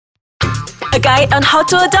a guide on how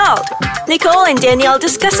to adult. Nicole and Danielle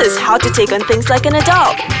discusses how to take on things like an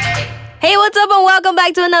adult. Hey, what's up, and welcome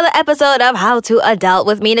back to another episode of How to Adult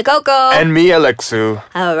with me, Nikoko. And me, Alexu.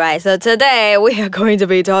 Alright, so today we are going to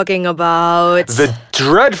be talking about... The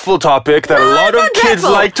dreadful topic that a lot of kids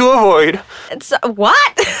dreadful. like to avoid. It's,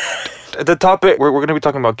 what? The topic, we're going to be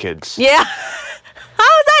talking about kids. Yeah. How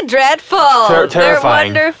is that dreadful?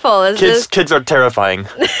 Terrifying. They're wonderful. It's Kids are terrifying.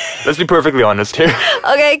 Let's be perfectly honest here.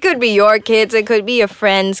 Okay, it could be your kids. It could be your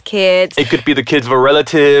friends' kids. It could be the kids of a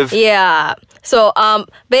relative. Yeah. So,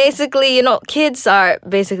 basically, kids are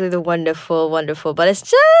basically the wonderful, but it's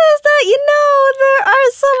just that, there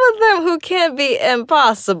are some of them who can be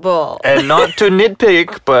impossible. And not to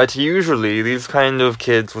nitpick, but usually these kind of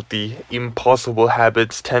kids with the impossible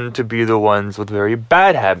habits tend to be the ones with very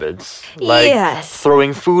bad habits. Like Yes.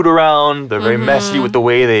 throwing food around, they're very messy with the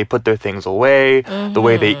way they put their things away, the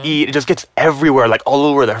way they eat. It just gets everywhere, like all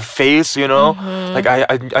over their face, Like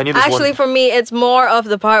I need this Actually, for me, it's more of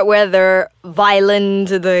the part where they're violent,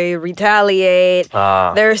 they retaliate,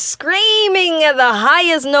 they're screaming at the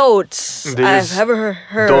highest notes They I've just ever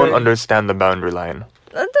heard. don't understand the boundary line.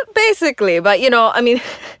 Basically, but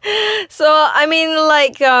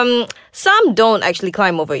some don't actually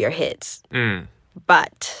climb over your heads.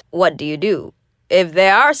 But what do you do? If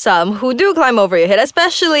there are some who do climb over your head,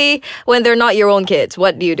 especially when they're not your own kids,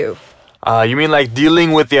 what do you do? You mean like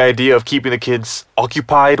dealing with the idea of keeping the kids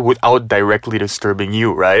occupied without directly disturbing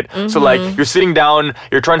you, right? So like you're sitting down,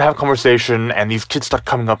 you're trying to have a conversation, and these kids start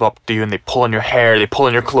coming up to you and they pull on your hair, they pull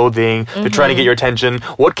on your clothing, they're trying to get your attention.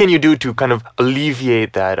 What can you do to kind of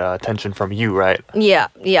alleviate that tension from you, right? Yeah.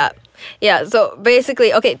 So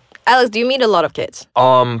basically, okay, Alex, do you meet a lot of kids?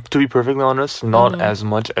 To be perfectly honest, not as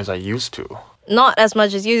much as I used to. Not as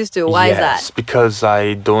much as you used to. Why is that? Yes, because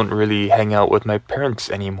I don't really hang out with my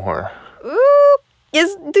parents anymore. Ooh,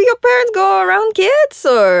 do your parents go around kids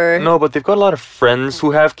or? No, but they've got a lot of friends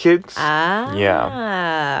who have kids. Ah.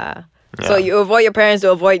 Yeah. So you avoid your parents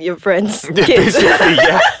to avoid your friends' kids. Basically,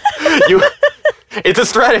 yeah. It's a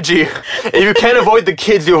strategy. If you can't avoid the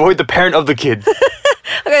kids, you avoid the parent of the kid.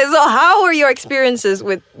 Okay, so how were your experiences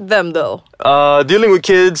with them though? Dealing with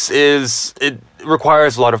kids it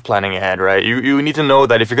requires a lot of planning ahead, right? You need to know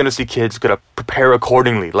that if you're gonna see kids, you gotta prepare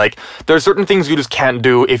accordingly. Like, there are certain things you just can't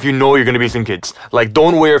do if you know you're gonna be seeing kids. Like,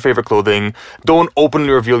 don't wear your favorite clothing. Don't openly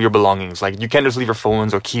reveal your belongings. Like, you can't just leave your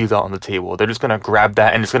phones or keys out on the table. They're just gonna grab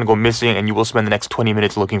that and it's gonna go missing, and you will spend the next 20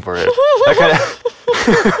 minutes looking for it. That kind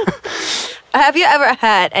of... Have you ever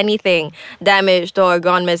had anything damaged or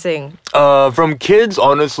gone missing? From kids,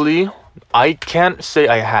 honestly, I can't say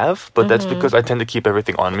I have, but that's because I tend to keep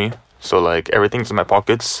everything on me. So, like, everything's in my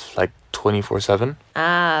pockets, like, 24/7.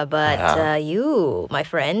 But you, my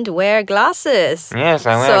friend, wear glasses. Yes,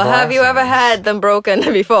 I wear So glasses. have you ever had them broken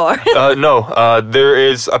before? No. There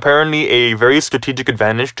is apparently a very strategic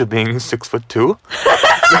advantage to being 6'2".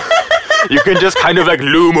 You can just kind of like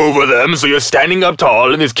loom over them, so you're standing up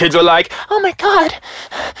tall, and these kids are like, "Oh my god,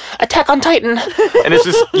 Attack on Titan!" And it's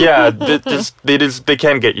just, they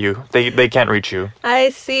can't get you. They can't reach you.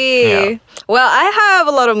 I see. Yeah. Well, I have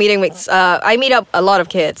a lot of meeting mates. I meet up a lot of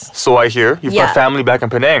kids. So I hear you've Yeah. got family back in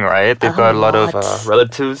Penang, right? They've got a lot of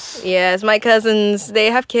relatives. Yes, my cousins,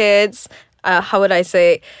 they have kids. How would I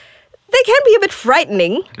say? They can be a bit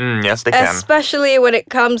frightening. Yes, they can. Especially when it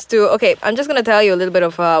comes to... Okay, I'm just going to tell you a little bit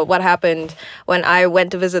of what happened when I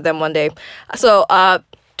went to visit them one day. So,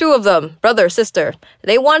 two of them, brother, sister,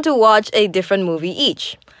 they want to watch a different movie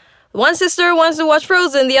each. One sister wants to watch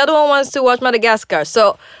Frozen, the other one wants to watch Madagascar.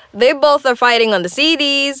 So, they both are fighting on the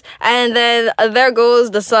CDs, and then there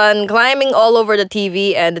goes the son climbing all over the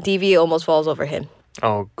TV, and the TV almost falls over him.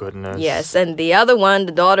 Oh, goodness. Yes, and the other one,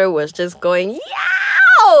 the daughter, was just going, yeah!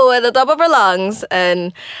 At the top of her lungs,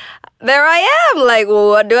 and there I am, like,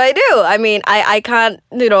 what do I do? I mean, I can't,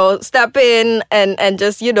 step in and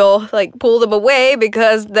just, like, pull them away,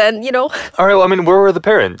 because then, All right, well, I mean, where were the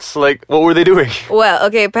parents? Like, what were they doing? Well,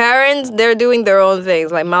 okay, parents, they're doing their own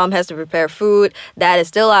things. Like, mom has to prepare food, dad is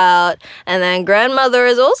still out, and then grandmother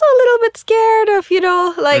is also a little bit scared of,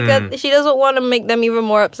 she doesn't want to make them even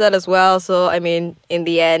more upset as well. So, I mean, in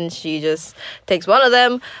the end, she just takes one of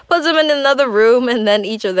them, puts them in another room, and then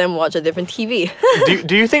each of them watch a different TV.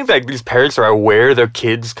 Do you think that these parents are aware their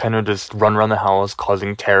kids kind of just run around the house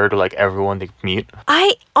causing terror to like everyone they meet?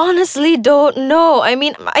 I honestly don't know. I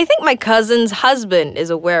mean, I think my cousin's husband is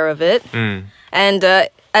aware of it. And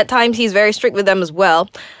at times he's very strict with them as well.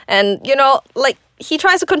 And, like, he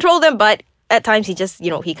tries to control them, but at times he just,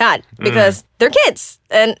 he can't. Because they're kids.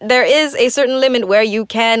 And there is a certain limit where you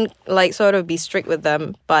can, like, sort of be strict with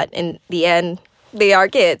them. But in the end, they are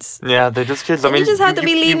kids. Yeah, they're just kids. I And mean, you just have to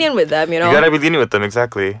be lenient with them, you know? You gotta be lenient with them,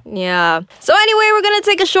 exactly. Yeah. So anyway, we're gonna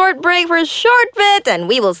take a short break for a short bit, and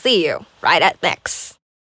we will see you right at next.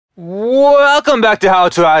 Welcome back to How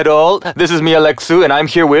to Idol. This is me, Alexu, and I'm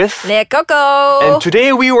here with... Nick Coco. And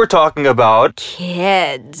today we were talking about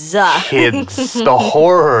Kids. kids, the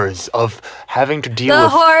horrors of having to deal The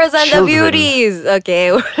with horrors and children. the beauties.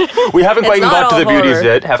 Okay. We haven't quite It's not got to all the beauties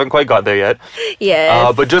horror. yet. Haven't quite got there yet.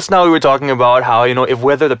 Yes. But just now we were talking about how, if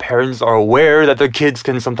whether the parents are aware that their kids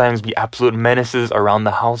can sometimes be absolute menaces around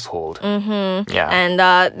the household. Mm-hmm. Yeah.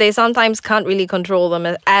 And they sometimes can't really control them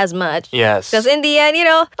as much. Yes. Because in the end,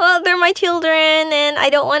 well, they're my children and I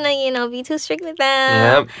don't want to, be too strict with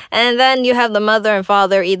them. Yep. And then you have the mother and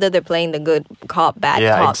father, either they're playing the good cop, bad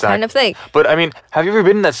cop kind of thing. But I mean, have you ever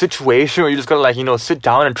been in that situation where you just gotta sit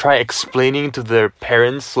down and try explaining to their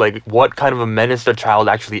parents what kind of a menace their child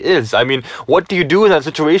actually is? I mean, what do you do in that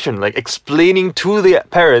situation? Like explaining to the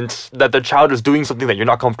parents that their child is doing something that you're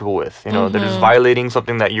not comfortable with. They're just violating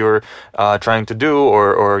something that you're trying to do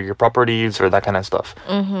or your properties or that kind of stuff.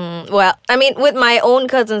 Well, I mean, with my own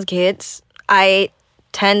cousins' kids, I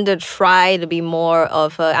tend to try to be more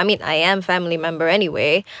of I am family member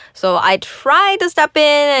anyway, so I try to step in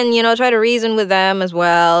and try to reason with them as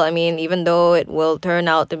well. I mean, even though it will turn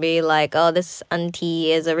out to be like, oh, this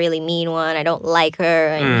auntie is a really mean one, I don't like her,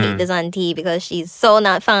 and hate this auntie because she's so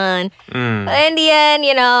not fun. But in the end,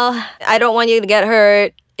 I don't want you to get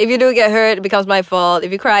hurt. If you do get hurt, it becomes my fault.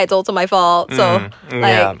 If you cry, it's also my fault. So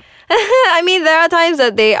yeah. I mean, there are times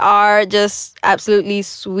that they are just absolutely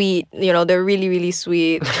sweet. They're really, really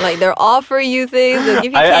sweet. Like, they'll offer you things, they'll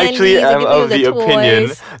give you I candies, actually they'll am give you of the opinion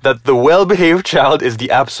toys. that the well-behaved child is the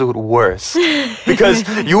absolute worst. Because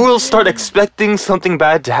you will start expecting something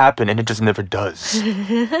bad to happen and it just never does.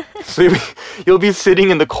 So you'll be sitting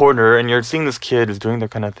in the corner and you're seeing this kid is doing their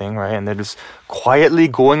kind of thing, right? And they're just quietly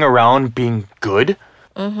going around being good.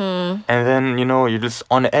 And then, you're just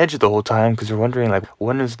on edge the whole time because you're wondering,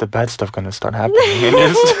 when is the bad stuff going to start happening?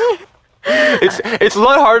 And it's a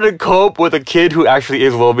lot harder to cope with a kid who actually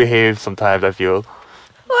is well-behaved sometimes, I feel.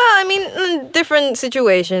 Well, I mean, in different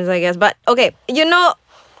situations, I guess. But, okay,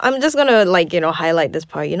 I'm just gonna, highlight this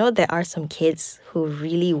part. There are some kids who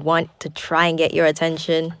really want to try and get your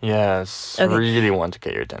attention. Yes, Okay. really want to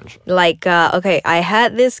get your attention. I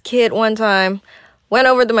had this kid one time, went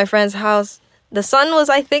over to my friend's house. The son was,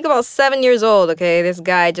 I think, about 7 years old, okay? This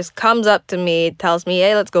guy just comes up to me, tells me,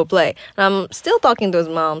 hey, let's go play. And I'm still talking to his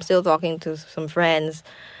mom, still talking to some friends.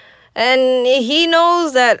 And he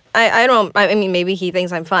knows that, maybe he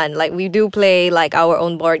thinks I'm fun. We do play, our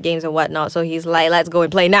own board games and whatnot. So he's like, let's go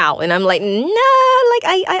and play now. And I'm like, nah,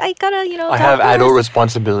 I gotta, I have adult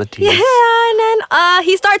responsibilities. Yeah, and then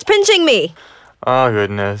he starts pinching me. Oh,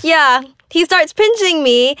 goodness. Yeah. He starts pinching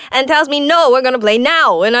me and tells me, no, we're going to play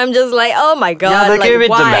now. And I'm just like, oh my God. Yeah, they can be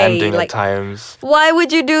why? demanding at times. Why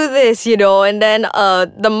would you do this, And then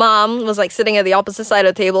the mom was sitting at the opposite side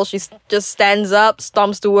of the table. She just stands up,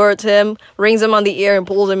 stomps towards him, rings him on the ear and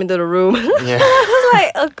pulls him into the room. Yeah. I was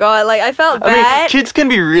like, oh God, I felt I mean, bad. kids can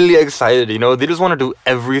be really excited, They just want to do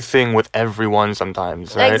everything with everyone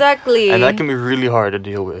sometimes, right? Exactly. And that can be really hard to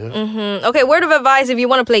deal with. Okay, word of advice if you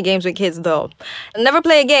want to play games with kids, though. Never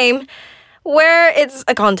play a game where it's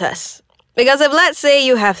a contest. Because if, let's say,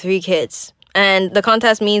 you have 3 kids, and the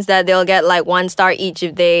contest means that they'll get 1 star each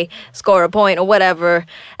if they score a point or whatever,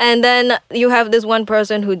 and then you have this one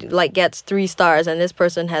person who gets 3 stars, and this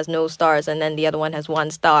person has no stars, and then the other one has 1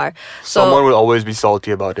 star. So Someone will always be salty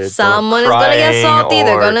about it. someone is gonna get salty.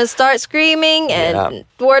 They're or- gonna start screaming, and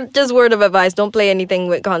word of advice: don't play anything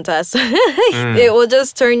with contests. It will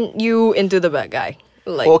just turn you into the bad guy.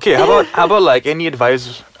 Okay, how about any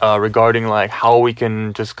advice regarding how we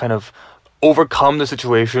can just kind of overcome the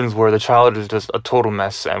situations where the child is just a total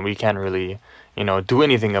mess and we can't really, do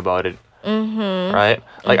anything about it. Right?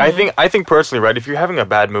 I think personally, right, if you're having a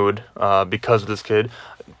bad mood because of this kid,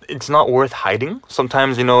 it's not worth hiding.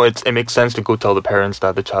 Sometimes, it makes sense to go tell the parents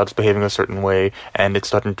that the child's behaving a certain way and it's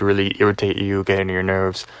starting to really irritate you, get into your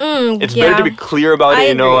nerves. It's better to be clear about it,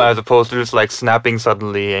 agree. as opposed to just snapping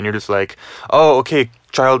suddenly and you're just like, oh, okay,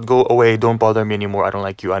 child, go away, don't bother me anymore, I don't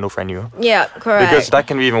like you, I don't friend you. Yeah, correct. Because that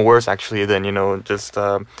can be even worse actually than, just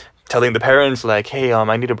telling the parents hey,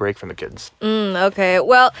 I need a break from the kids. Okay.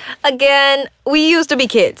 Well, again, we used to be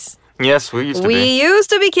kids. Yes, we used to We be. used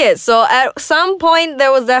to be kids. So at some point,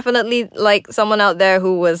 there was definitely someone out there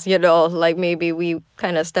who was, maybe we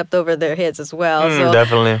kind of stepped over their heads as well. So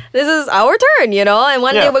Definitely. this is our turn, and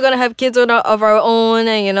one day Yeah. we're going to have kids of our own,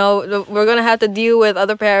 and, we're going to have to deal with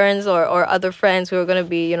other parents or other friends who are going to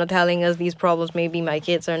be, telling us these problems. Maybe my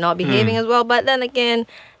kids are not behaving as well. But then again,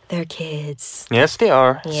 They're kids. Yes, they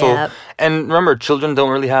are. So, Yep. and remember, children don't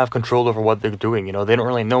really have control over what they're doing. You know, they don't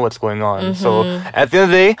really know what's going on. So, at the end of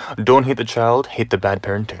the day, don't hate the child, hate the bad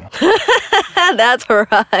parenting. That's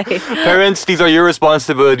right. Parents, these are your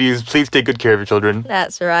responsibilities. Please take good care of your children.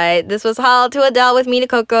 That's right. This was How to Adult with me,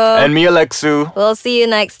 Coco. And me, Alexu. We'll see you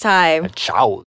next time. Ciao.